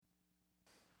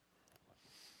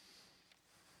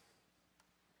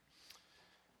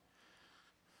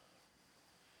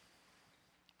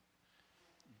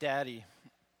Daddy.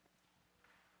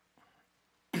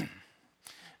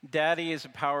 Daddy is a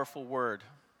powerful word.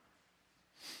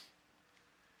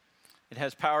 It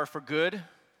has power for good. It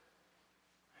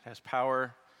has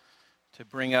power to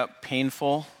bring up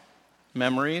painful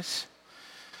memories.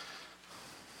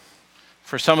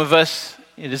 For some of us,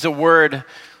 it is a word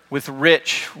with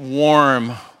rich,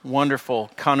 warm,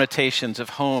 wonderful connotations of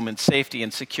home and safety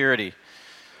and security.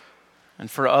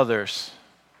 And for others,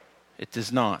 it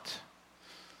does not.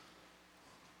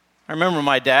 I remember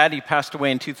my dad. He passed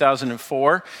away in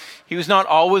 2004. He was not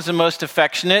always the most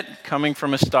affectionate, coming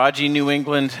from a stodgy New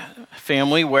England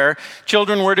family where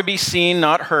children were to be seen,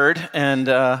 not heard.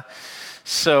 But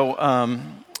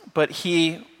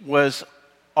he was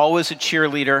always a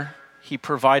cheerleader. He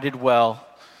provided well.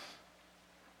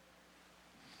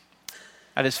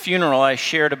 At his funeral, I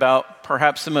shared about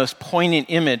perhaps the most poignant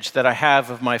image that I have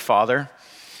of my father.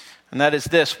 And that is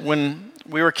this: when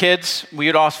we were kids, we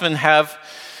would often have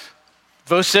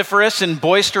vociferous and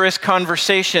boisterous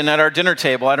conversation at our dinner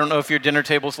table. I don't know if your dinner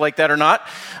table's like that or not,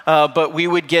 but we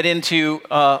would get into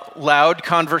loud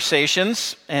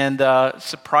conversations, and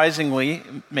surprisingly,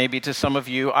 maybe to some of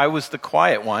you, I was the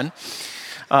quiet one.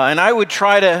 And I would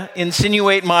try to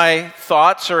insinuate my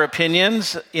thoughts or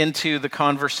opinions into the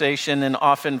conversation and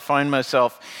often find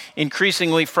myself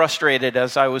increasingly frustrated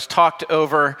as I was talked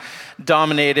over,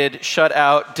 dominated, shut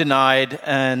out, denied,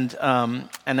 and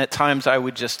at times I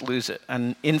would just lose it.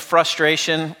 And in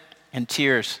frustration and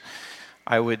tears,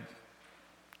 I would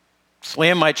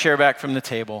slam my chair back from the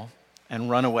table and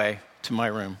run away to my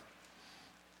room.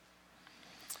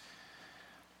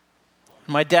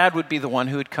 My dad would be the one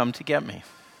who would come to get me.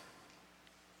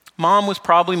 Mom was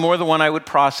probably more the one I would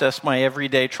process my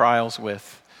everyday trials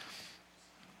with.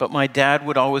 But my dad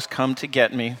would always come to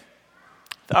get me.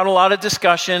 Without a lot of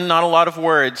discussion, not a lot of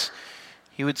words,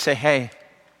 he would say, "Hey,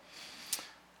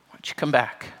 why don't you come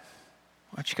back?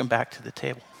 Why don't you come back to the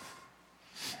table?"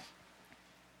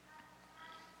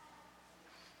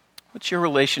 What's your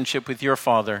relationship with your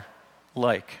father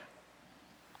like?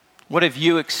 What have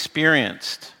you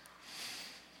experienced?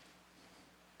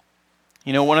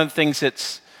 You know, one of the things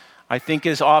that's I think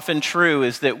is often true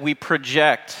is that we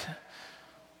project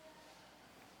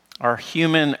our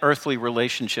human earthly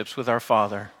relationships with our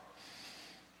Father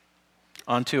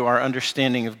onto our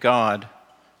understanding of God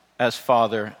as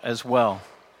Father as well.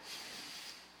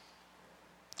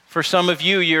 For some of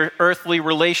you, your earthly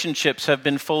relationships have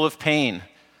been full of pain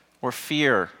or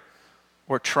fear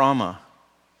or trauma.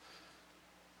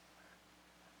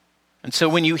 And so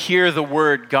when you hear the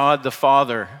word God the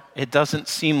Father, it doesn't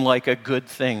seem like a good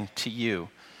thing to you.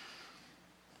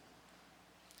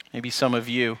 Maybe some of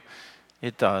you,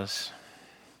 it does.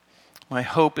 My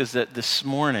hope is that this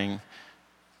morning,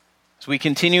 as we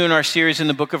continue in our series in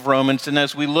the book of Romans, and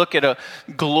as we look at a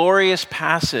glorious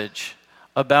passage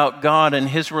about God and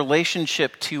his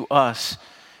relationship to us,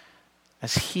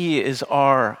 as he is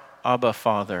our Abba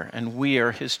Father and we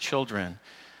are his children,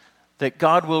 that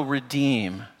God will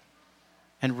redeem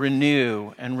and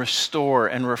renew and restore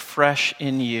and refresh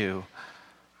in you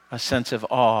a sense of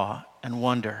awe and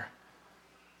wonder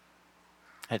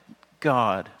at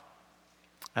God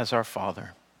as our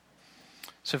Father.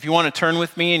 So if you want to turn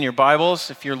with me in your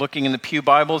Bibles, if you're looking in the Pew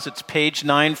Bibles, it's page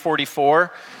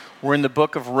 944. We're in the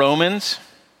book of Romans.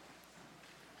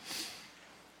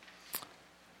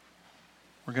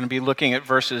 We're going to be looking at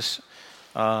verses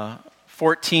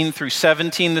 14 through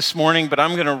 17 this morning, but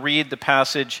I'm going to read the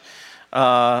passage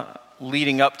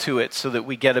leading up to it so that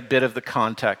we get a bit of the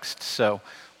context. So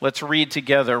let's read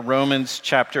together Romans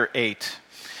chapter 8.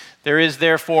 There is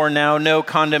therefore now no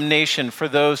condemnation for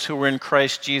those who are in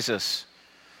Christ Jesus.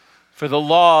 For the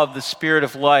law of the Spirit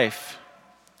of life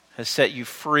has set you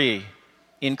free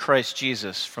in Christ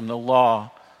Jesus from the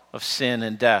law of sin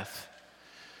and death.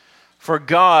 For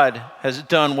God has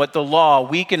done what the law,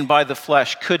 weakened by the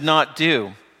flesh, could not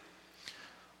do,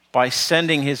 by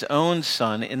sending his own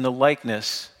Son in the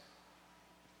likeness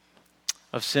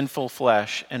of sinful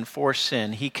flesh, and for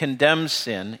sin, he condemns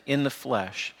sin in the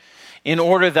flesh, in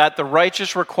order that the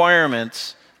righteous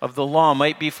requirements of the law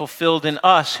might be fulfilled in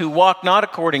us who walk not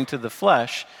according to the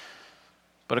flesh,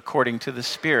 but according to the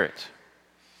Spirit.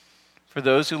 For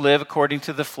those who live according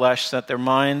to the flesh set their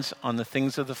minds on the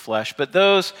things of the flesh, but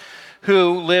those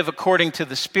who live according to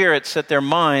the Spirit set their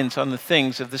minds on the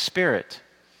things of the Spirit.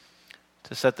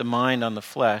 To set the mind on the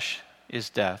flesh is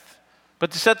death,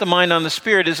 but to set the mind on the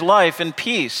Spirit is life and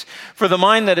peace. For the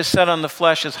mind that is set on the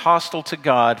flesh is hostile to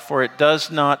God, for it does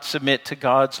not submit to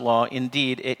God's law.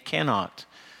 Indeed, it cannot.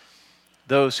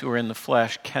 Those who are in the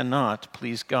flesh cannot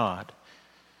please God.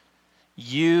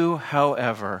 You,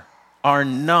 however, are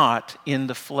not in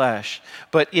the flesh,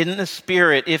 but in the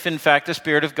Spirit, if in fact the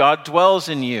Spirit of God dwells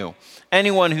in you.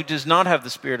 Anyone who does not have the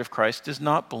Spirit of Christ does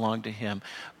not belong to him.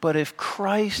 But if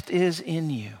Christ is in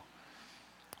you,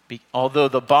 although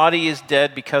the body is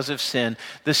dead because of sin,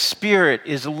 the Spirit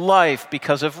is life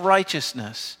because of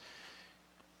righteousness.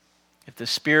 If the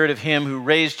Spirit of him who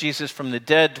raised Jesus from the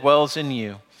dead dwells in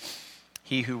you,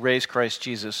 he who raised Christ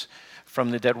Jesus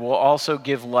from the dead will also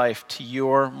give life to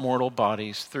your mortal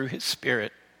bodies through his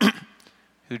Spirit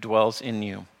who dwells in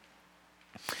you.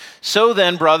 So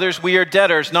then, brothers, we are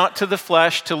debtors, not to the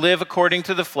flesh, to live according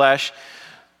to the flesh.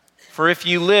 For if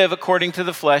you live according to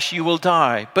the flesh, you will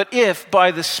die. But if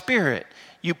by the Spirit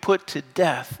you put to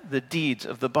death the deeds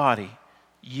of the body,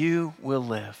 you will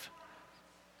live.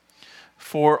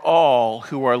 For all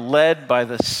who are led by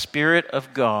the Spirit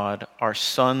of God are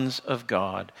sons of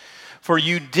God. For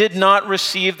you did not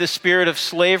receive the spirit of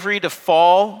slavery to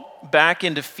fall back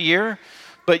into fear,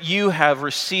 but you have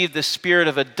received the Spirit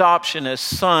of adoption as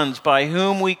sons, by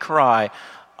whom we cry,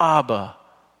 Abba,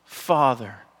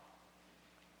 Father.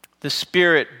 The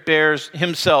Spirit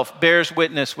himself bears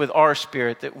witness with our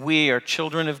spirit that we are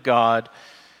children of God,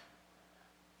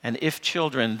 and if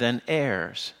children, then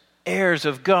heirs, heirs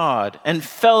of God, and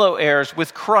fellow heirs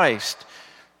with Christ,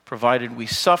 provided we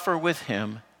suffer with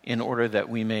him, in order that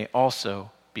we may also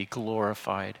be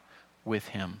glorified with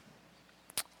him.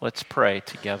 Let's pray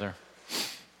together.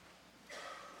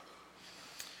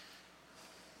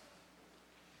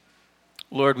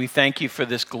 Lord, we thank you for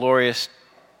this glorious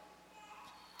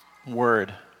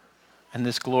word and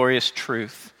this glorious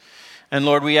truth. And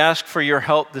Lord, we ask for your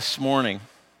help this morning.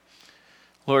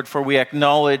 Lord, for we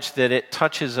acknowledge that it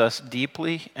touches us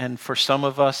deeply, and for some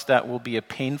of us that will be a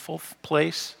painful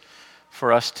place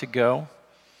for us to go.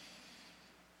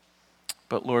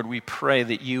 But Lord, we pray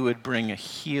that you would bring a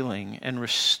healing and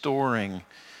restoring,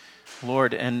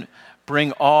 Lord, and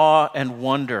bring awe and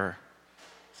wonder.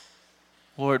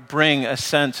 Lord, bring a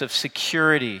sense of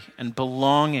security and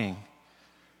belonging,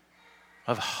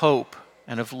 of hope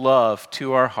and of love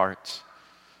to our hearts.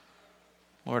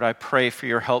 Lord, I pray for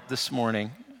your help this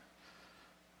morning.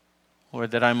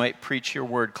 Lord, that I might preach your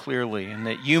word clearly and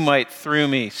that you might, through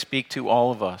me, speak to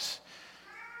all of us.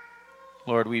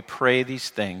 Lord, we pray these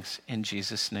things in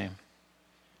Jesus' name.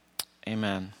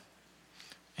 Amen.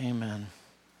 Amen.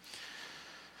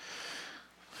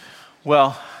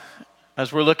 Well,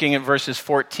 as we're looking at verses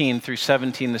 14 through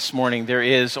 17 this morning, there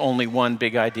is only one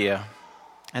big idea,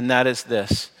 and that is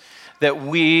this, that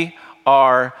we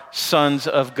are sons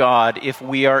of God if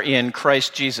we are in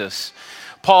Christ Jesus.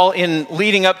 Paul, in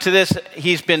leading up to this,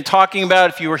 he's been talking about,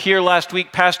 if you were here last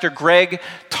week, Pastor Greg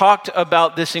talked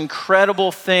about this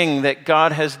incredible thing that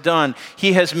God has done.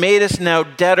 He has made us now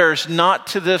debtors, not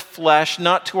to the flesh,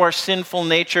 not to our sinful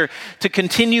nature, to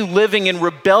continue living in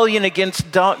rebellion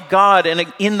against God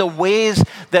and in the ways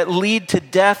that lead to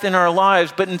death in our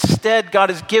lives. But instead, God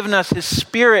has given us his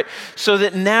Spirit so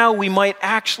that now we might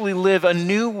actually live a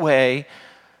new way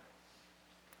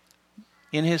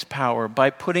in his power by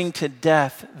putting to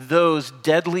death those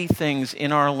deadly things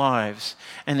in our lives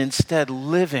and instead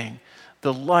living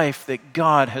the life that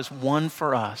God has won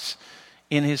for us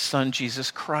in his Son,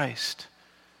 Jesus Christ.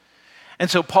 And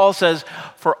so Paul says,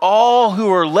 for all who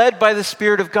are led by the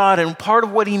Spirit of God, and part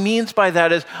of what he means by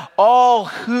that is all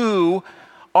who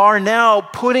are now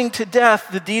putting to death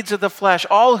the deeds of the flesh,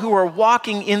 all who are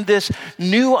walking in this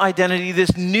new identity,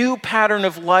 this new pattern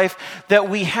of life that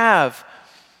we have.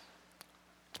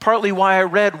 Partly why I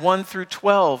read 1 through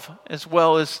 12 as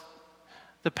well as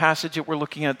the passage that we're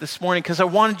looking at this morning, because I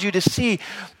wanted you to see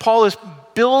Paul is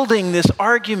building this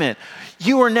argument.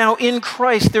 You are now in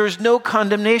Christ. There is no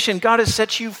condemnation. God has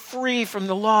set you free from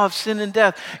the law of sin and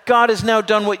death. God has now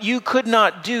done what you could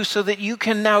not do so that you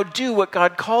can now do what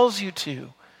God calls you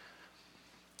to.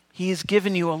 He has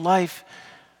given you a life,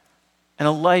 and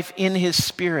a life in his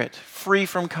Spirit, free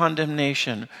from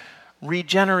condemnation,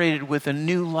 regenerated with a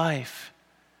new life.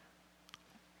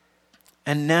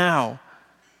 And now,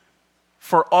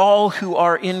 for all who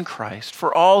are in Christ,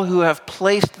 for all who have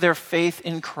placed their faith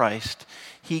in Christ,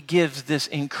 he gives this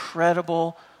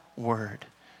incredible word.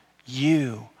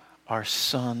 You are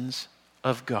sons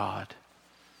of God.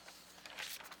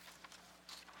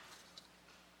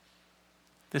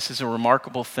 This is a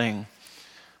remarkable thing.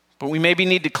 But we maybe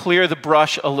need to clear the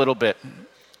brush a little bit,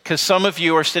 because some of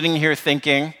you are sitting here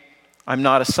thinking, I'm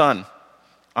not a son,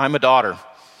 I'm a daughter.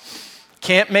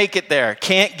 Can't make it there.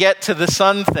 Can't get to the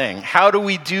son thing. How do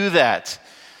we do that?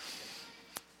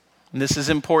 And this is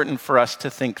important for us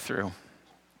to think through.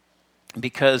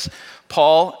 Because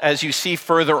Paul, as you see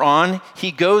further on,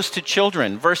 he goes to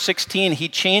children. Verse 16, he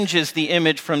changes the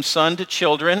image from son to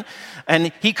children,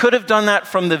 and he could have done that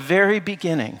from the very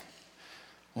beginning.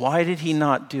 Why did he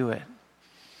not do it?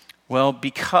 Well,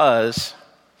 because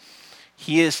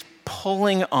he is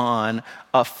pulling on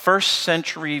a first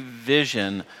century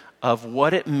vision of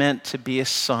what it meant to be a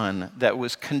son that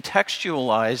was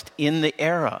contextualized in the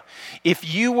era.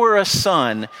 If you were a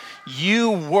son,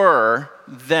 you were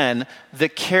then the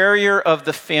carrier of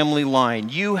the family line.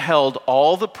 You held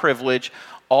all the privilege,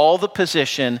 all the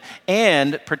position,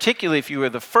 and particularly if you were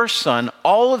the first son,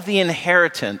 all of the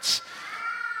inheritance.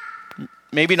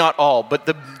 Maybe not all, but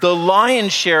the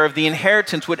lion's share of the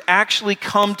inheritance would actually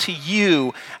come to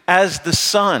you as the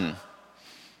son.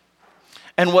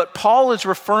 And what Paul is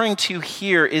referring to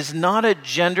here is not a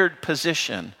gendered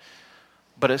position,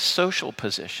 but a social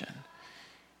position.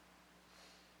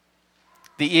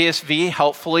 The ESV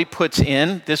helpfully puts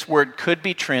in, this word could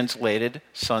be translated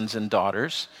sons and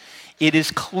daughters. It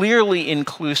is clearly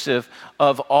inclusive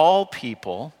of all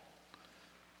people,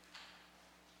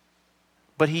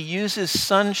 but he uses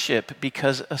sonship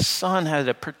because a son had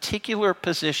a particular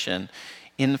position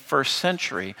in the first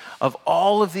century of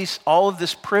all of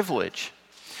this privilege.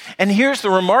 And here's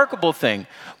the remarkable thing.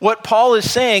 What Paul is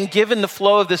saying, given the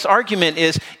flow of this argument,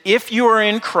 is if you are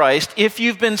in Christ, if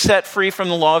you've been set free from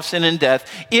the law of sin and death,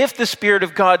 if the Spirit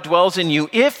of God dwells in you,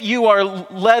 if you are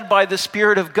led by the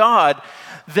Spirit of God,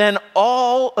 then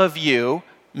all of you,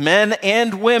 men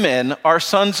and women, are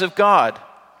sons of God.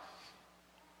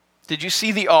 Did you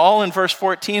see the all in verse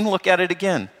 14? Look at it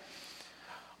again.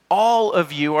 All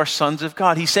of you are sons of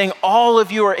God. He's saying all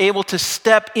of you are able to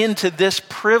step into this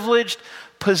privileged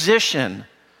position.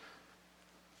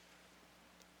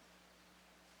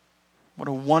 What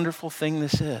a wonderful thing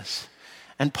this is.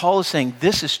 And Paul is saying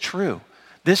this is true.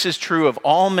 This is true of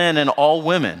all men and all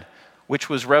women, which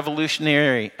was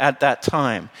revolutionary at that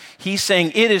time. He's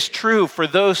saying it is true for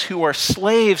those who are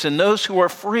slaves and those who are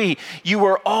free. You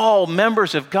are all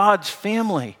members of God's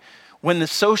family. When the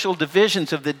social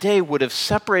divisions of the day would have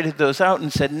separated those out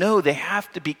and said, no, they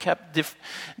have to be kept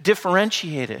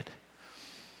differentiated.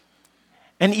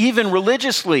 And even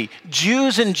religiously,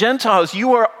 Jews and Gentiles,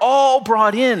 you are all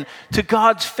brought in to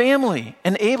God's family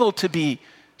and able to be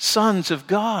sons of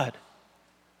God.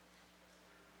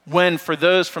 When for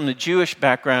those from the Jewish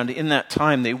background in that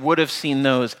time, they would have seen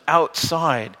those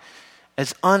outside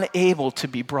as unable to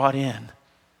be brought in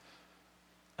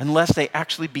unless they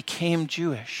actually became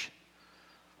Jewish.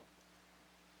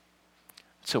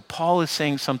 So Paul is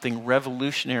saying something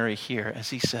revolutionary here as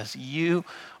he says, you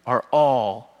are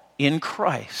all in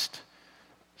Christ,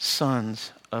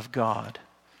 sons of God.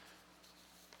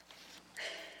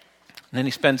 And then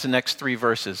he spends the next 3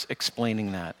 verses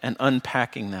explaining that and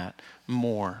unpacking that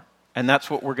more. And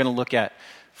that's what we're going to look at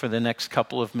for the next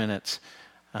couple of minutes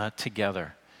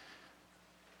together.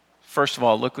 First of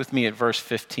all, look with me at verse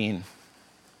 15.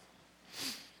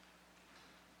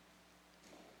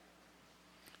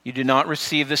 You do not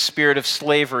receive the spirit of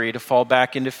slavery to fall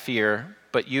back into fear,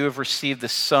 but you have received the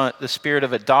spirit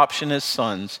of adoption as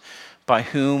sons, by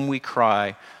whom we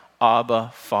cry,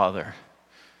 Abba, Father.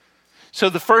 So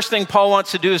the first thing Paul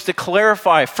wants to do is to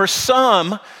clarify, for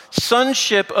some,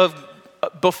 sonship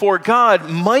before God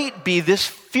might be this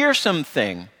fearsome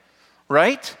thing,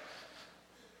 right?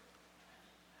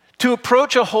 To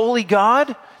approach a holy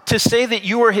God, to say that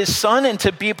you are his son and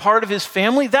to be a part of his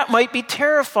family, that might be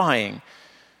terrifying.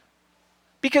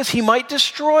 Because he might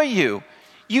destroy you.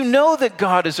 You know that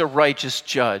God is a righteous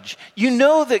judge. You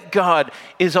know that God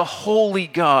is a holy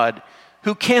God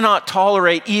who cannot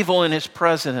tolerate evil in his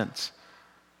presence.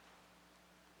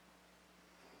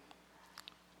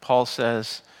 Paul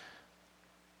says,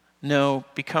 no,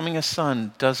 becoming a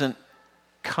son doesn't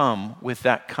come with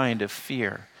that kind of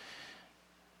fear.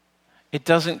 It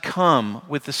doesn't come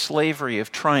with the slavery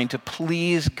of trying to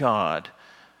please God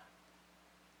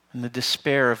and the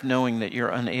despair of knowing that you're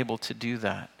unable to do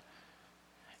that.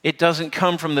 It doesn't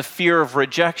come from the fear of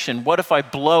rejection. What if I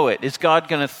blow it? Is God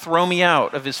going to throw me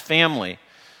out of his family?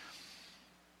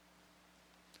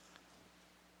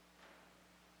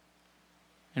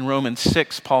 In Romans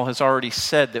 6, Paul has already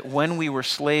said that when we were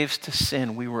slaves to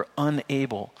sin, we were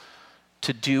unable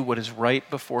to do what is right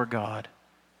before God.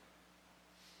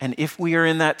 And if we are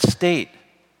in that state,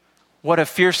 what a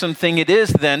fearsome thing it is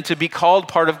then to be called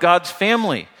part of God's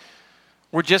family.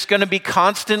 We're just going to be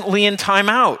constantly in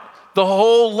timeout the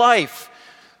whole life.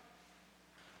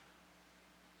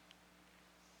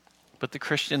 But the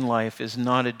Christian life is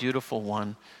not a dutiful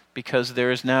one, because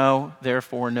there is now,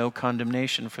 therefore, no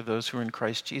condemnation for those who are in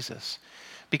Christ Jesus.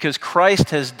 because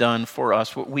Christ has done for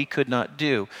us what we could not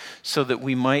do, so that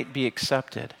we might be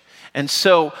accepted. And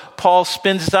so Paul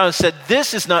spins it out and said,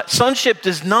 sonship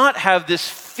does not have this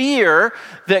fear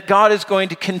that God is going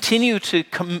to continue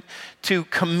to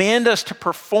command us to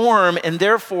perform and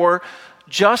therefore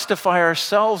justify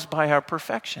ourselves by our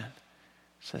perfection.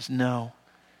 He says, no,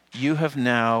 you have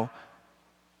now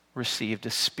received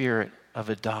a spirit of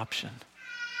adoption.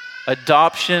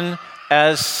 Adoption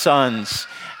as sons.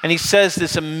 And he says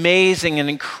this amazing and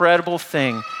incredible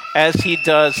thing as he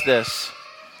does this.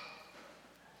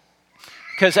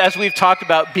 Because as we've talked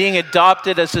about, being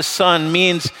adopted as a son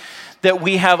means that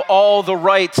we have all the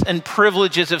rights and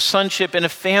privileges of sonship in a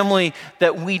family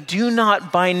that we do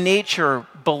not by nature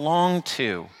belong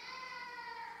to.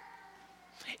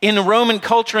 In the Roman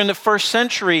culture in the first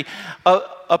century,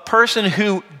 a person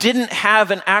who didn't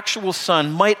have an actual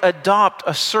son might adopt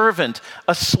a servant,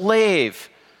 a slave,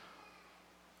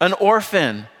 an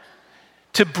orphan,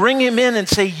 to bring him in and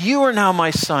say, you are now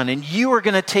my son, and you are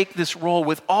going to take this role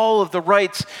with all of the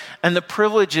rights and the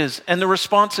privileges and the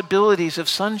responsibilities of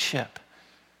sonship.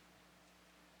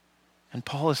 And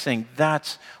Paul is saying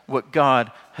that's what God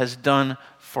has done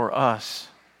for us.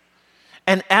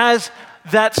 And as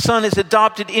that son is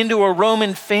adopted into a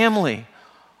Roman family,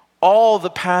 all the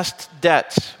past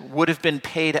debts would have been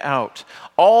paid out.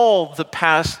 All the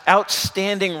past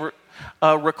outstanding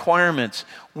requirements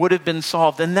would have been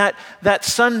solved. And that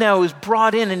son now is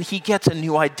brought in and he gets a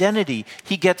new identity.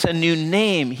 He gets a new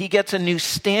name. He gets a new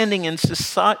standing in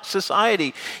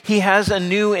society. He has a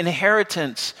new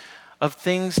inheritance of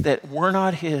things that were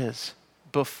not his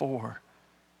before.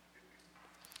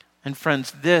 And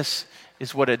friends, this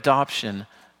is what adoption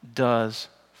does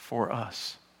for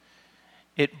us.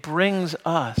 It brings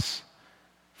us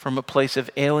from a place of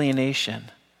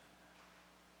alienation,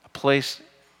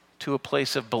 to a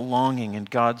place of belonging in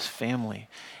God's family.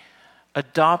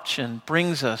 Adoption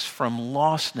brings us from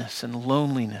lostness and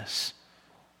loneliness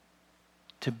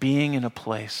to being in a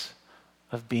place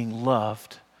of being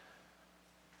loved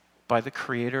by the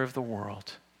Creator of the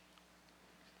world.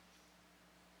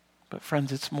 But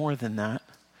friends, it's more than that.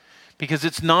 Because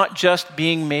it's not just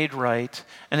being made right,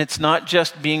 and it's not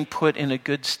just being put in a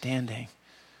good standing.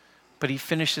 But he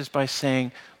finishes by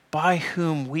saying, by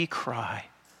whom we cry,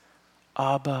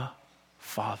 Abba,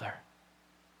 Father.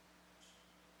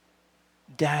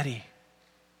 Daddy.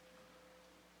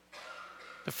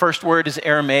 The first word is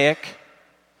Aramaic.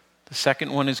 The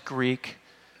second one is Greek.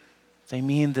 They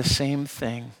mean the same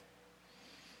thing.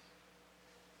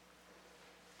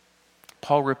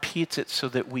 Paul repeats it so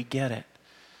that we get it.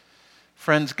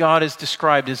 Friends, God is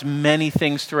described as many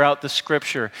things throughout the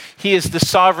scripture. He is the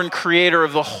sovereign creator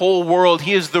of the whole world.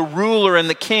 He is the ruler and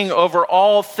the king over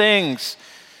all things.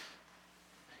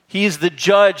 He is the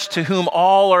judge to whom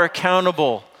all are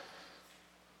accountable.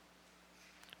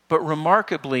 But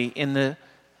remarkably, in the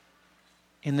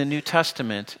New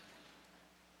Testament,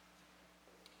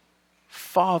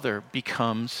 Father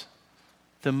becomes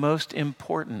the most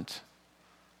important,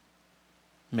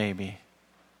 maybe,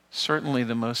 certainly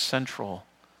the most central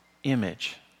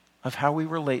image of how we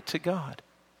relate to God.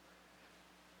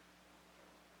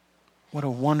 What a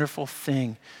wonderful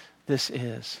thing this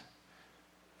is.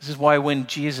 This is why when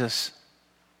Jesus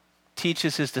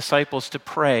teaches his disciples to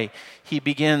pray, he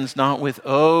begins not with,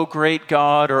 "O great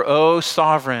God," or "O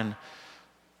sovereign,"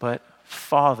 but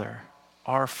 "Father,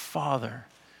 our Father,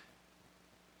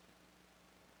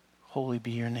 holy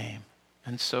be your name,"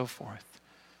 and so forth.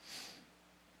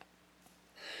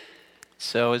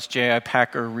 So as J.I.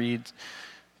 Packer reads,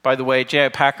 by the way, J.I.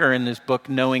 Packer in his book,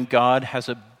 Knowing God, has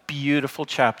a beautiful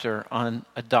chapter on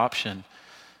adoption,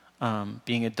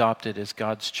 being adopted as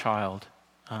God's child.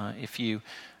 If you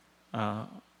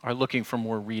are looking for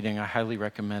more reading, I highly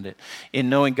recommend it. In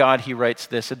Knowing God, he writes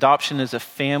this: adoption is a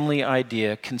family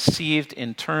idea conceived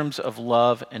in terms of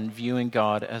love and viewing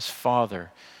God as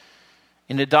Father.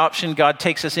 In adoption, God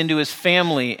takes us into his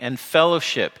family and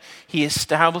fellowship. He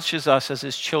establishes us as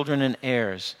his children and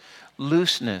heirs.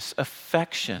 Looseness,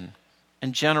 affection,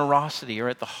 and generosity are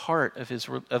at the heart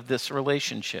of this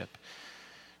relationship.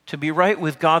 To be right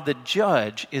with God the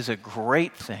judge is a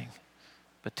great thing,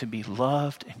 but to be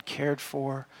loved and cared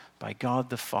for by God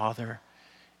the Father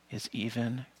is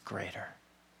even greater.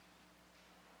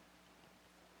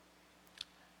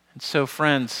 And so,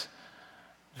 friends,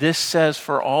 this says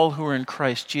for all who are in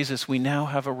Christ Jesus, we now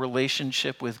have a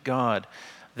relationship with God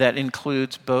that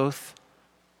includes both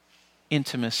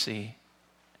intimacy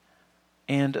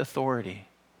and authority.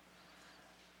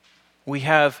 We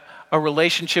have a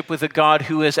relationship with a God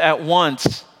who is at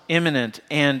once immanent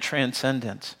and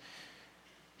transcendent.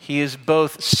 He is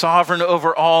both sovereign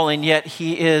over all, and yet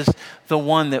he is the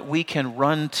one that we can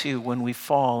run to when we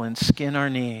fall and skin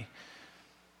our knee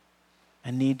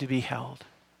and need to be held.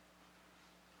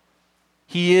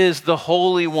 He is the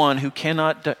Holy One who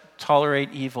cannot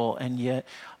tolerate evil, and yet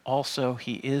also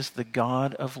he is the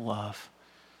God of love.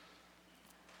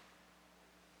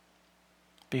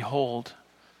 Behold,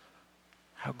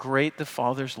 how great the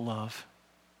Father's love,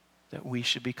 that we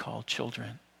should be called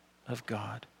children of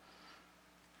God.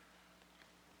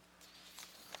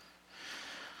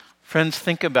 Friends,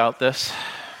 think about this.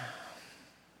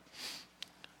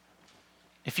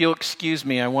 If you'll excuse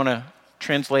me, I want to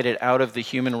translate it out of the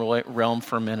human realm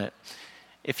for a minute.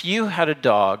 If you had a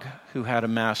dog who had a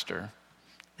master,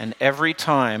 and every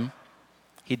time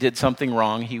he did something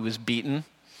wrong, he was beaten,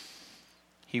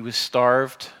 he was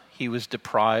starved, he was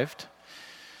deprived.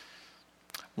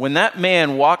 When that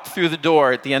man walked through the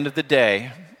door at the end of the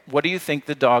day, what do you think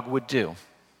the dog would do?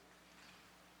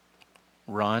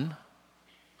 Run?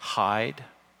 Hide?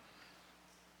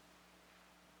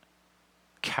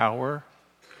 Cower?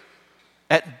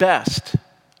 At best,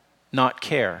 not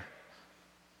care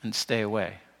and stay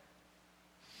away.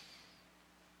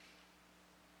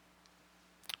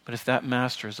 But if that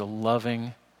master is a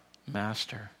loving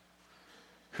master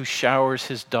who showers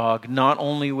his dog not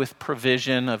only with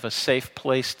provision of a safe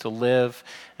place to live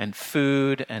and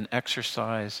food and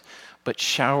exercise, but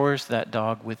showers that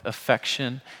dog with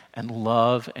affection and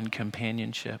love and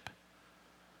companionship.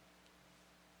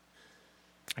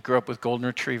 I grew up with golden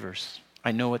retrievers.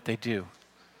 I know what they do.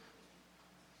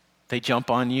 They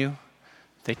jump on you.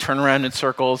 They turn around in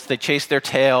circles. They chase their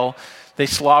tail. They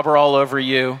slobber all over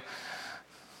you.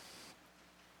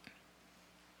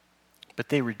 But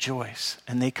they rejoice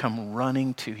and they come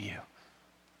running to you.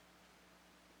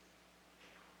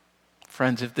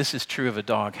 Friends, if this is true of a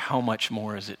dog, how much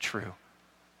more is it true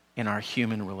in our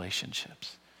human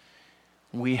relationships?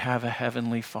 We have a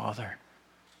heavenly Father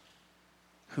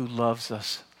who loves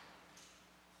us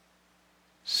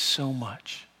so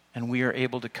much, and we are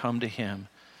able to come to him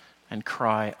and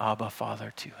cry, Abba,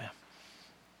 Father, to him.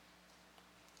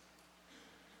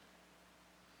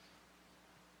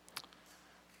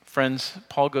 Friends,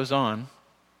 Paul goes on.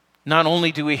 Not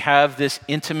only do we have this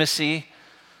intimacy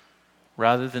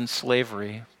rather than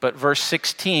slavery, but verse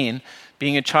 16,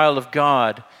 being a child of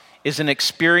God, is an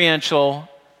experiential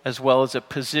as well as a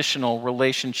positional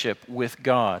relationship with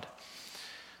God.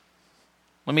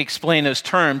 Let me explain those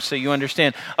terms so you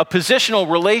understand. A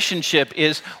positional relationship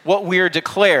is what we are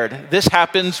declared. This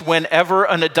happens whenever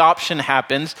an adoption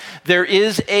happens. There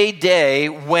is a day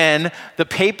when the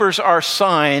papers are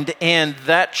signed and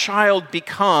that child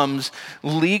becomes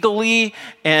legally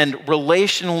and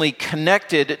relationally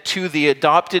connected to the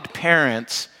adopted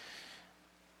parents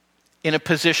in a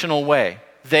positional way.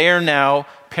 They are now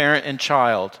parent and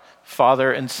child,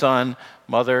 father and son,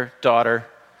 mother, daughter.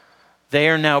 They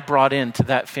are now brought into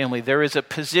that family. There is a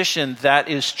position that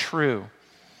is true.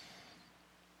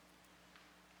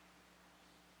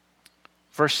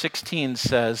 Verse 16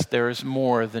 says there is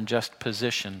more than just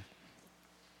position.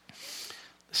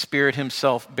 The Spirit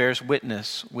himself bears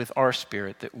witness with our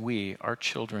spirit that we are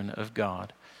children of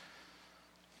God.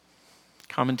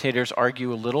 Commentators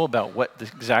argue a little about what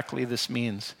exactly this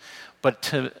means,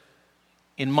 but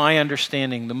in my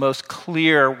understanding, the most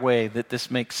clear way that this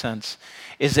makes sense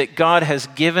is that God has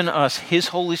given us his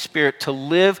Holy Spirit to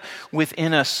live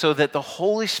within us so that the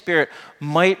Holy Spirit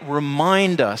might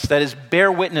remind us, that is,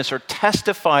 bear witness or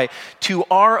testify to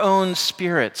our own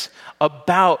spirits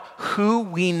about who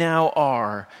we now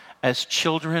are as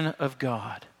children of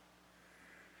God.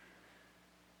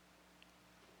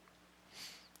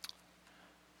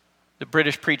 The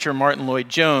British preacher Martin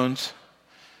Lloyd-Jones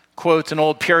quotes an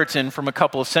old Puritan from a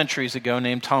couple of centuries ago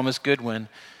named Thomas Goodwin,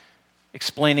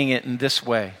 explaining it in this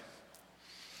way.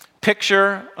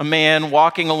 Picture a man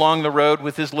walking along the road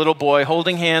with his little boy,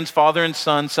 holding hands, father and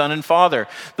son, son and father.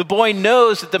 The boy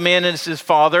knows that the man is his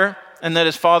father and that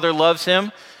his father loves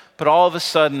him, but all of a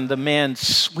sudden the man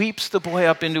sweeps the boy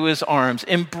up into his arms,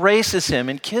 embraces him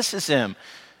and kisses him.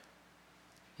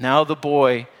 Now the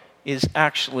boy is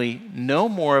actually no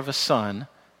more of a son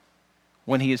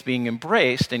when he is being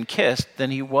embraced and kissed than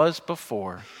he was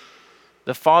before.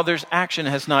 The father's action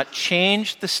has not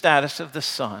changed the status of the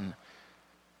son,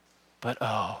 but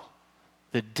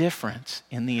the difference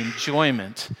in the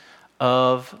enjoyment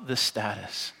of the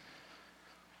status.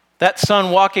 That son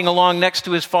walking along next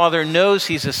to his father knows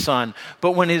he's a son,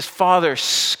 but when his father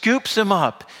scoops him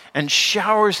up and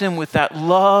showers him with that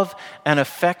love and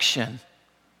affection,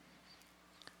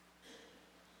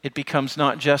 it becomes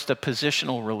not just a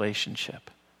positional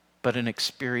relationship, but an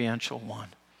experiential one.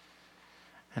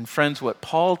 And friends, what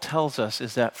Paul tells us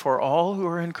is that for all who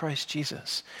are in Christ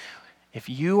Jesus, if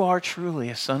you are truly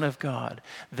a son of God,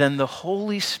 then the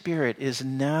Holy Spirit is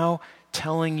now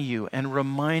telling you and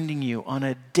reminding you on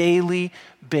a daily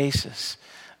basis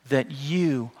that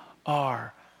you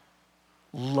are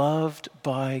loved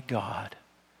by God,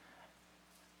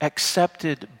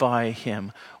 accepted by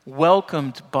Him,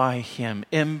 welcomed by Him,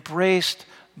 embraced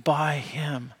by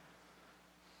Him.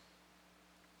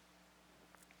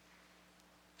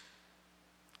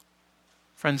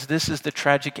 Friends, this is the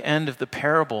tragic end of the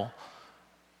parable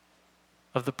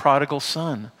of the prodigal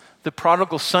son. The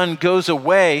prodigal son goes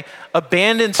away,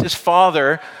 abandons his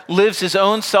father, lives his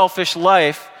own selfish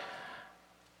life,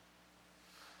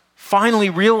 finally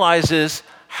realizes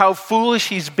how foolish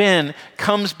he's been,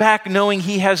 comes back knowing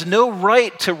he has no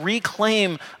right to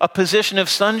reclaim a position of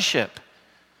sonship.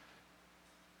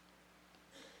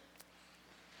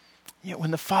 Yet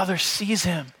when the father sees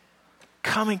him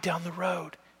coming down the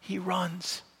road, he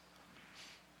runs.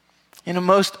 In a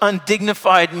most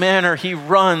undignified manner, he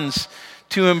runs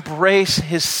to embrace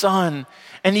his son.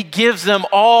 And he gives them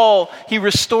all, he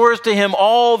restores to him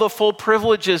all the full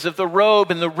privileges of the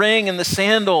robe and the ring and the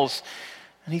sandals.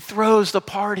 And he throws the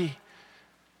party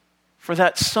for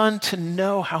that son to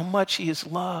know how much he is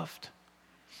loved.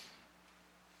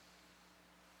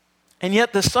 And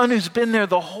yet the son who's been there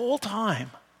the whole time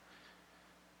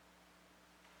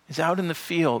is out in the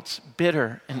fields,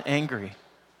 bitter and angry,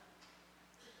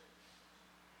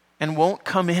 and won't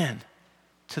come in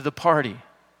to the party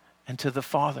and to the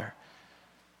father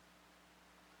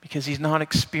because he's not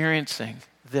experiencing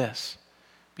this,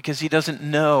 because he doesn't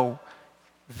know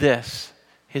this,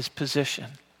 his position.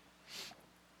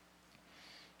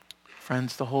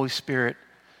 Friends, the Holy Spirit,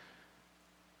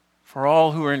 for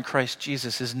all who are in Christ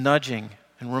Jesus, is nudging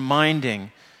and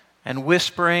reminding and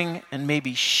whispering and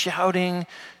maybe shouting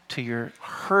to your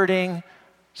hurting,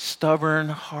 stubborn,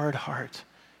 hard heart.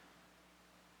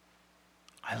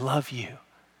 I love you.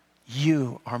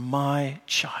 You are my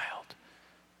child.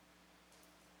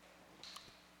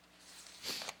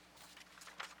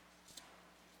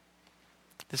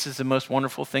 This is the most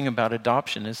wonderful thing about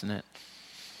adoption, isn't it?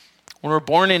 When we're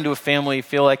born into a family, you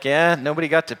feel like, nobody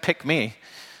got to pick me.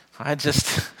 I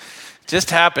just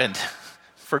happened,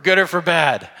 for good or for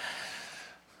bad.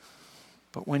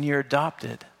 But when you're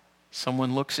adopted,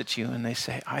 someone looks at you and they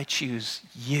say, I choose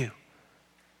you.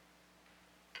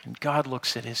 And God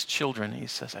looks at his children and he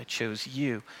says, I chose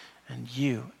you and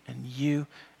you and you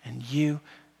and you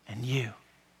and you.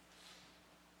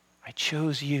 I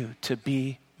chose you to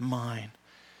be mine.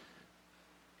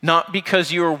 Not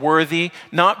because you are worthy,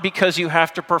 not because you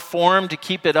have to perform to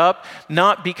keep it up,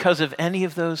 not because of any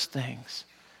of those things,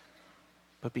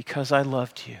 but because I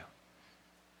loved you.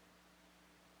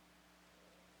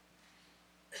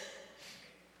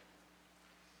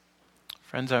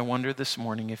 Friends, I wonder this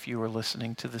morning if you are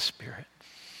listening to the Spirit.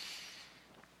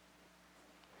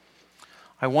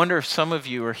 I wonder if some of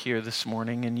you are here this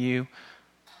morning and you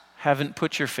haven't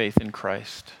put your faith in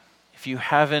Christ. If you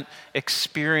haven't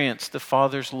experienced the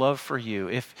Father's love for you,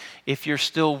 if you're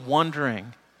still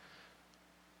wondering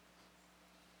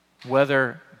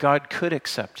whether God could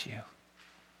accept you.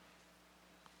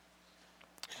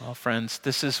 Well, friends,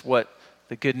 this is what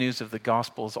the good news of the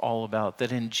gospel is all about,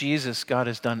 that in Jesus, God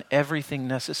has done everything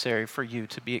necessary for you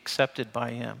to be accepted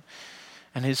by him.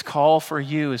 And his call for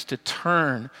you is to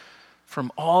turn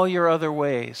from all your other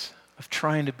ways of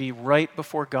trying to be right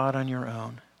before God on your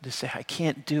own, to say, I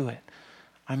can't do it.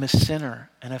 I'm a sinner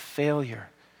and a failure.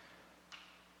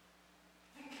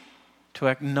 To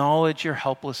acknowledge your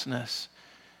helplessness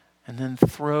and then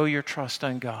throw your trust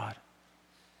on God.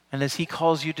 And as he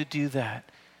calls you to do that,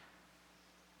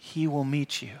 he will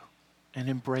meet you and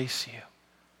embrace you.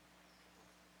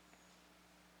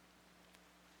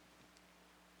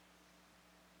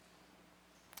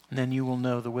 And then you will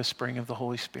know the whispering of the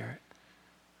Holy Spirit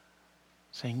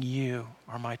saying, you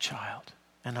are my child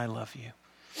and I love you.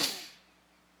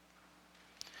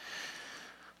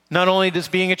 Not only does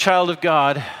being a child of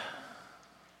God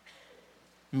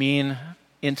mean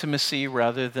intimacy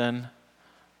rather than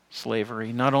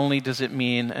slavery, not only does it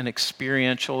mean an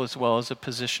experiential as well as a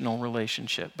positional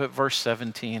relationship, but verse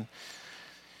 17,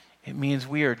 it means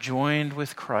we are joined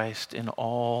with Christ in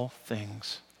all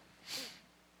things.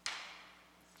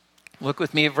 Look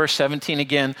with me at verse 17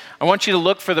 again. I want you to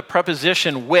look for the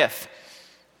preposition with.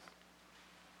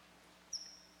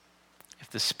 If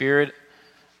the Spirit,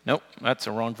 nope, that's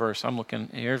the wrong verse. I'm looking,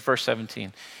 here's verse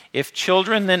 17. If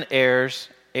children, then heirs,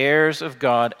 heirs of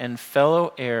God and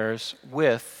fellow heirs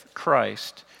with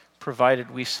Christ,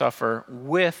 provided we suffer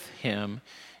with him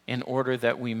in order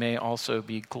that we may also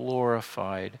be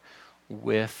glorified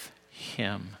with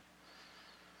him.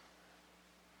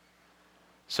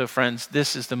 So friends,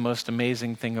 this is the most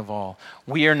amazing thing of all.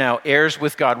 We are now heirs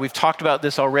with God. We've talked about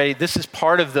this already. This is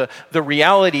part of the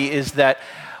reality, is that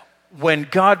when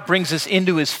God brings us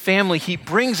into his family, he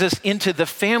brings us into the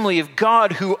family of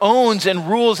God who owns and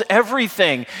rules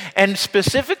everything. And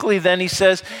specifically then he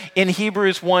says in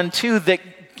Hebrews 1:2 that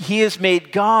he has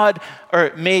made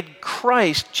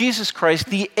Christ, Jesus Christ,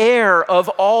 the heir of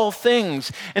all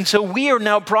things. And so we are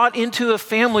now brought into a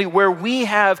family where we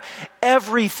have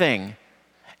everything.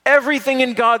 Everything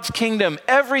in God's kingdom,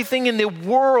 everything in the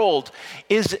world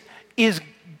is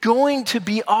going to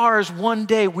be ours one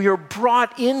day. We are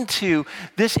brought into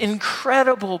this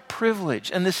incredible privilege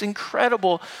and this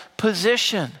incredible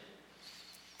position.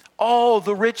 All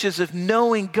the riches of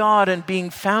knowing God and being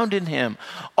found in him,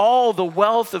 all the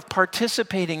wealth of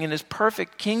participating in his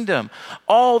perfect kingdom,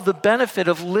 all the benefit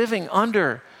of living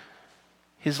under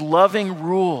his loving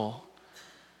rule,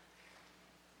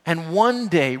 and one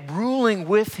day ruling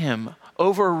with him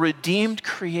over a redeemed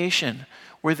creation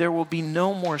where there will be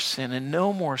no more sin and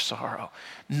no more sorrow,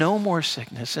 no more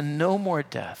sickness and no more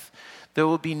death. There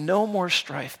will be no more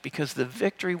strife because the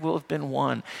victory will have been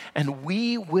won and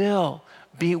we will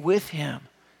be with him.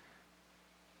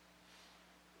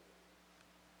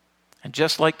 And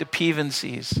just like the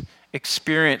Pevensies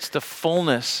experienced the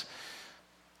fullness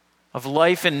of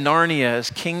life in Narnia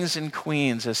as kings and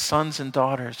queens, as sons and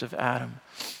daughters of Adam,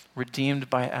 redeemed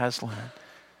by Aslan,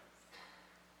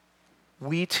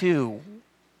 we too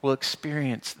will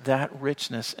experience that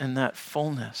richness and that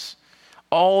fullness.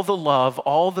 All the love,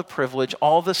 all the privilege,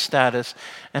 all the status,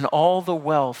 and all the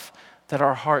wealth that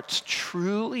our hearts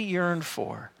truly yearn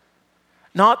for.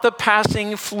 Not the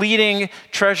passing, fleeting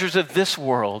treasures of this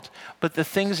world, but the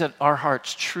things that our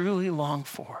hearts truly long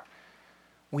for.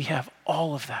 We have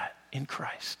all of that in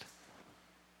Christ.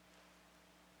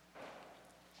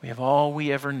 We have all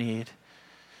we ever need.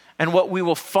 And what we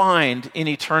will find in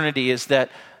eternity is that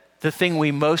the thing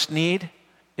we most need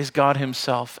is God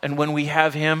himself. And when we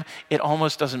have him, it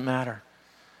almost doesn't matter.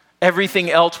 Everything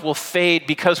else will fade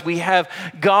because we have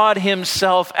God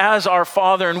himself as our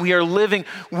Father and we are living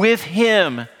with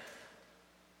him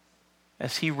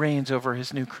as he reigns over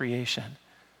his new creation.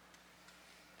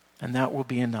 And that will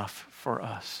be enough for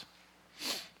us.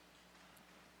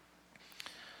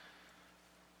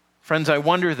 Friends, I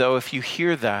wonder though if you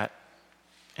hear that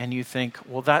and you think,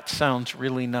 well, that sounds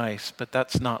really nice, but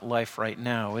that's not life right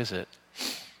now, is it?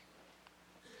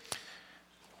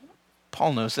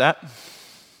 Paul knows that.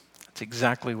 That's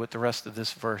exactly what the rest of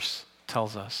this verse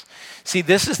tells us. See,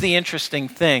 this is the interesting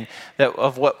thing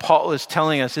of what Paul is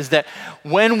telling us, is that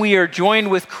when we are joined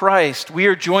with Christ, we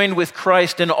are joined with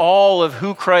Christ in all of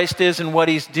who Christ is and what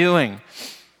he's doing.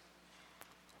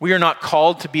 We are not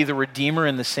called to be the Redeemer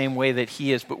in the same way that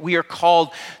he is, but we are called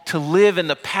to live in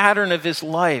the pattern of his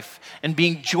life and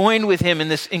being joined with him in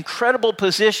this incredible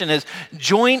position as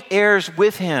joint heirs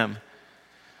with him.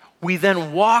 We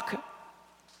then walk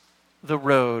the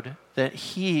road that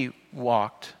he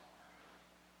walked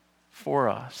for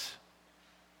us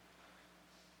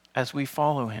as we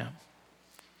follow him.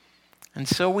 And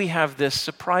so we have this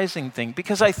surprising thing,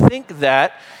 because I think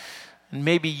that, and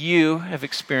maybe you have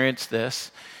experienced this,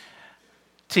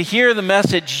 to hear the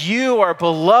message, you are a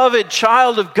beloved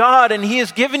child of God and he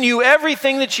has given you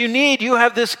everything that you need. You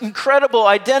have this incredible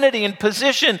identity and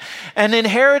position and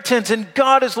inheritance and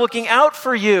God is looking out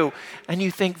for you. And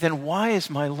you think, then why is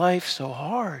my life so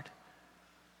hard?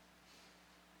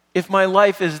 If my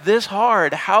life is this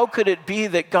hard, how could it be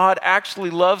that God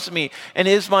actually loves me and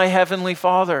is my heavenly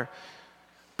Father?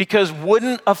 Because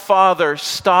wouldn't a father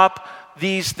stop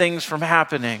these things from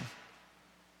happening?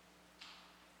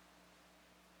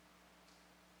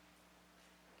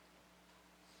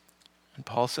 And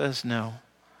Paul says no.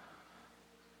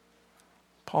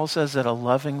 Paul says that a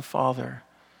loving Father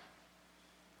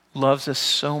loves us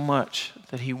so much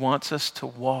that he wants us to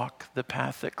walk the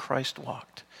path that Christ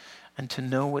walked and to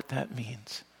know what that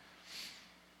means.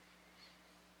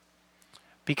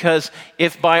 Because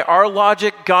if by our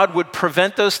logic God would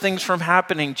prevent those things from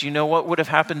happening, do you know what would have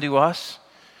happened to us?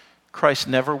 Christ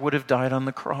never would have died on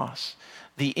the cross.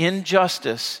 The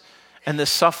injustice and the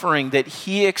suffering that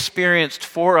he experienced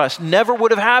for us never would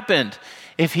have happened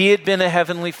if he had been a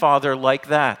heavenly Father like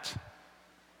that.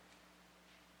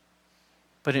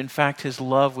 But in fact, his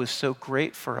love was so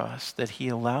great for us that he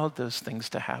allowed those things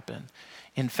to happen.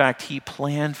 In fact, he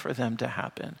planned for them to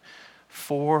happen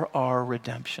for our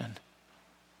redemption.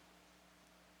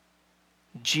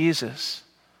 Jesus,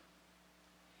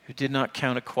 who did not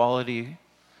count equality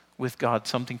with God,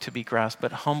 something to be grasped,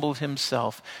 but humbled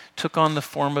himself, took on the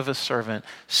form of a servant,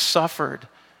 suffered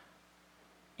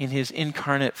in his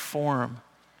incarnate form,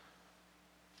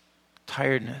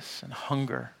 tiredness and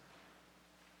hunger.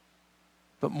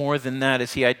 But more than that,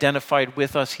 as he identified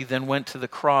with us, he then went to the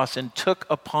cross and took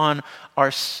upon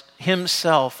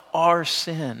himself our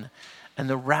sin and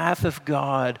the wrath of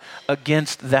God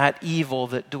against that evil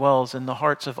that dwells in the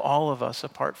hearts of all of us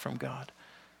apart from God.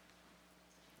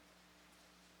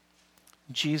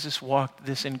 Jesus walked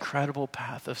this incredible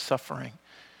path of suffering.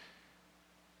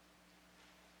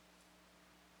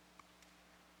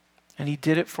 And he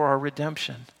did it for our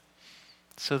redemption,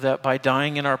 so that by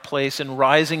dying in our place and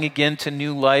rising again to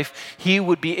new life, he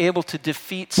would be able to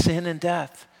defeat sin and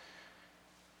death.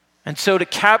 And so to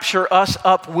capture us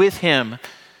up with him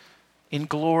in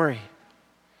glory.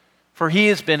 For he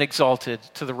has been exalted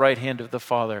to the right hand of the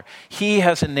Father. He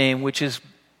has a name which is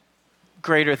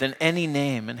greater than any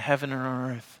name in heaven or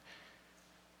on earth.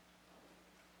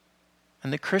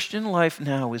 And the Christian life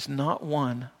now is not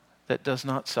one that does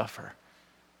not suffer,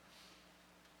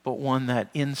 but one that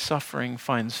in suffering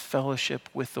finds fellowship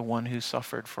with the one who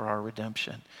suffered for our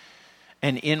redemption.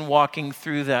 And in walking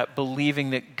through that, believing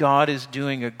that God is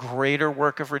doing a greater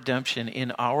work of redemption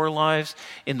in our lives,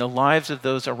 in the lives of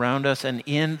those around us, and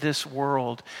in this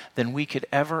world than we could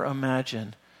ever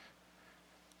imagine.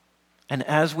 And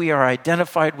as we are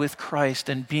identified with Christ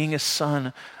and being a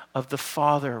son of the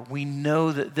Father, we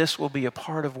know that this will be a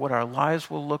part of what our lives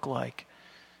will look like.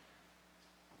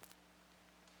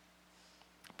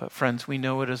 But friends, we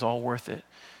know it is all worth it.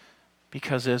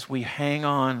 Because as we hang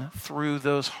on through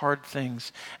those hard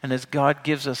things, and as God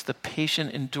gives us the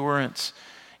patient endurance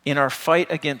in our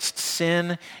fight against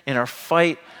sin, in our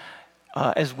fight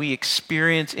as we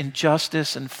experience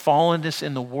injustice and fallenness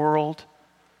in the world,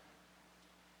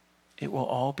 it will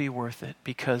all be worth it.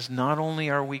 Because not only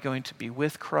are we going to be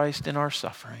with Christ in our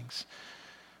sufferings,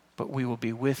 but we will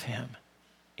be with him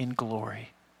in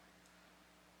glory.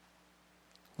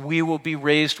 We will be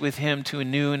raised with him to a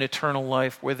new and eternal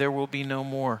life where there will be no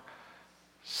more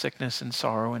sickness and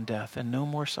sorrow and death and no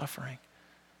more suffering.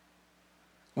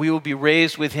 We will be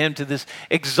raised with him to this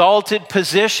exalted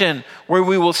position where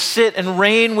we will sit and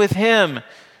reign with him,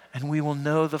 and we will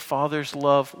know the Father's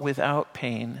love without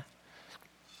pain,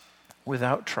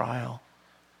 without trial.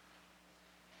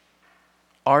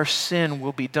 Our sin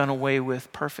will be done away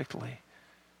with perfectly.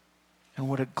 And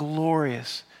what a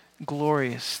glorious,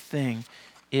 glorious thing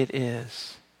it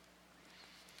is.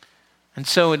 And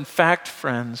so, in fact,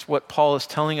 friends, what Paul is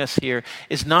telling us here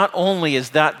is not only is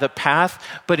that the path,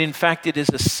 but in fact it is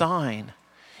a sign.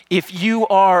 If you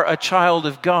are a child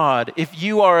of God, if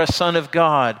you are a son of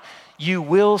God, you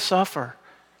will suffer.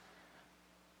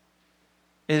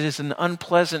 It is an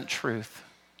unpleasant truth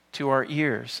to our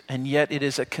ears, and yet it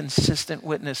is a consistent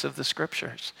witness of the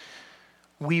Scriptures.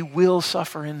 We will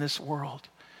suffer in this world.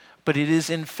 But it is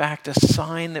in fact a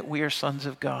sign that we are sons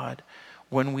of God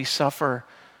when we suffer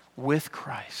with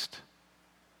Christ.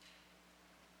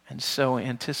 And so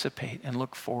anticipate and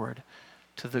look forward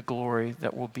to the glory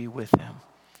that will be with him.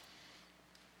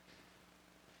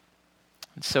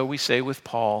 And so we say with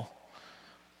Paul,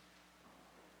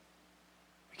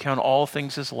 we count all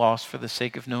things as loss for the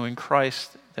sake of knowing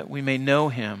Christ, that we may know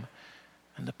him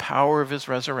and the power of his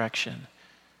resurrection,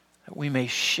 that we may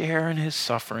share in his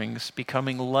sufferings,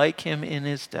 becoming like him in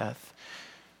his death,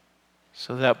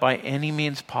 so that by any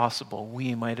means possible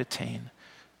we might attain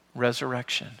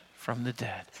resurrection from the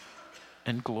dead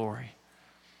and glory.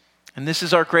 And this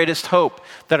is our greatest hope,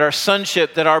 that our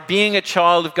sonship, that our being a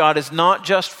child of God is not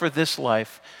just for this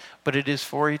life, but it is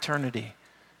for eternity,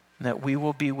 and that we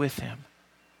will be with him.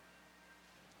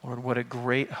 Lord, what a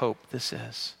great hope this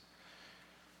is.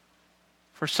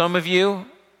 For some of you,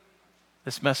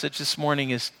 this message this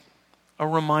morning is a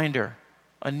reminder,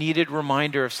 a needed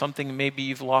reminder of something maybe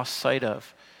you've lost sight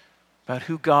of, about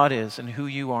who God is and who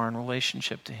you are in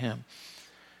relationship to him.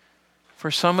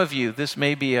 For some of you, this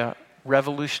may be a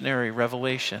revolutionary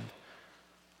revelation.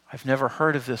 I've never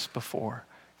heard of this before.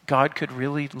 God could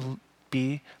really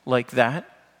be like that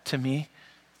to me.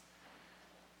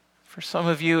 For some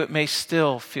of you, it may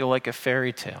still feel like a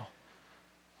fairy tale,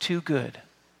 too good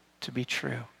to be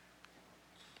true.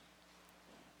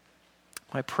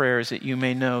 My prayer is that you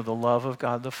may know the love of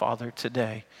God the Father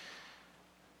today,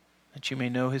 that you may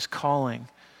know his calling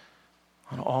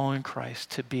on all in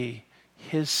Christ to be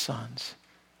his sons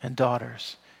and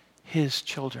daughters, his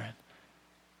children.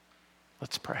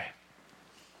 Let's pray.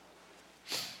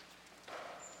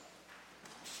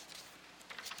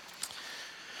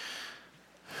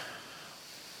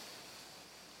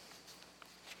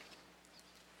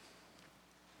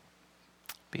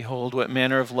 Behold, what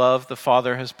manner of love the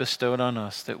Father has bestowed on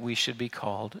us, that we should be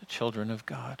called children of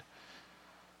God.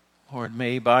 Lord,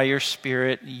 may by your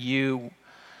Spirit you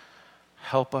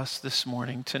help us this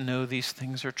morning to know these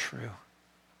things are true.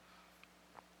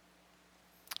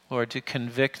 Lord, to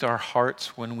convict our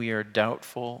hearts when we are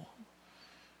doubtful,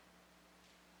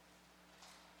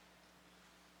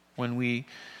 when we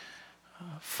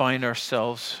find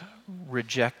ourselves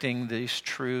rejecting these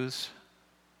truths.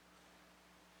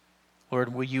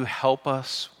 Lord, will you help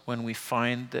us when we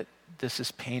find that this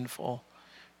is painful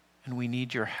and we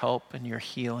need your help and your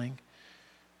healing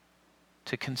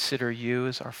to consider you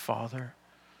as our Father?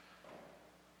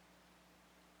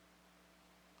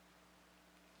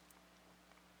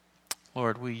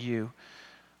 Lord, will you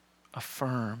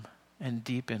affirm and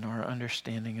deepen our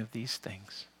understanding of these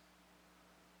things?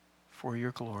 For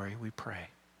your glory, we pray.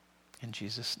 In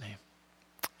Jesus' name,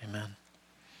 amen.